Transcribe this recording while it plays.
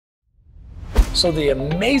So the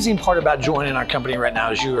amazing part about joining our company right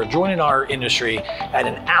now is you are joining our industry at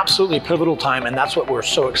an absolutely pivotal time, and that's what we're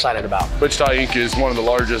so excited about. Wichita Inc. is one of the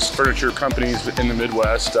largest furniture companies in the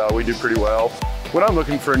Midwest. We do pretty well. When I'm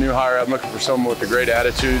looking for a new hire, I'm looking for someone with a great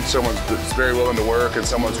attitude, someone that's very willing to work, and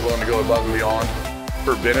someone's willing to go above and beyond.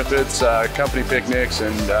 For benefits, company picnics,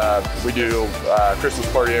 and we do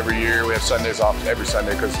Christmas party every year. We have Sundays off every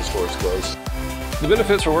Sunday because the store is closed. The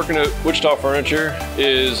benefits for working at Wichita Furniture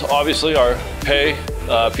is obviously our pay,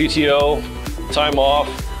 PTO, time off,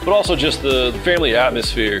 but also just the family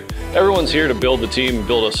atmosphere. Everyone's here to build the team and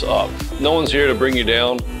build us up. No one's here to bring you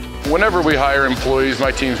down. Whenever we hire employees,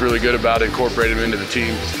 my team's really good about incorporating them into the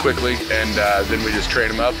team quickly, and then we just train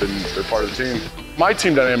them up and they're part of the team. My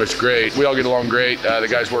team dynamic's great. We all get along great. The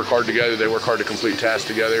guys work hard together. They work hard to complete tasks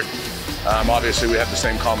together. Obviously, we have the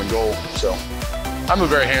same common goal. So I'm a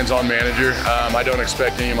very hands-on manager. I don't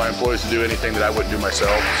expect any of my employees to do anything that I wouldn't do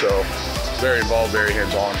myself. So very involved, very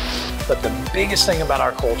hands-on. But the biggest thing about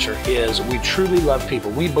our culture is we truly love people.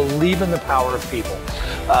 We believe in the power of people.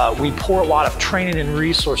 We pour a lot of training and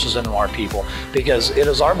resources into our people because it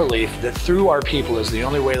is our belief that through our people is the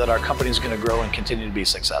only way that our company is going to grow and continue to be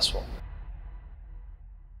successful.